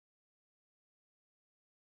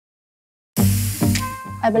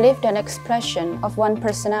I believe that an expression of one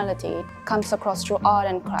personality comes across through art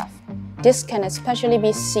and craft. This can especially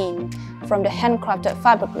be seen from the handcrafted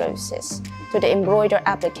fabric roses to the embroidered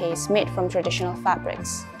appliques made from traditional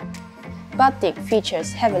fabrics. Batik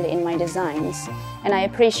features heavily in my designs, and I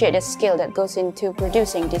appreciate the skill that goes into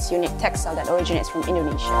producing this unique textile that originates from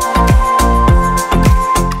Indonesia.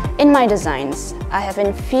 In my designs, I have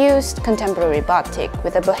infused contemporary batik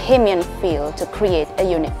with a bohemian feel to create a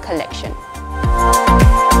unique collection.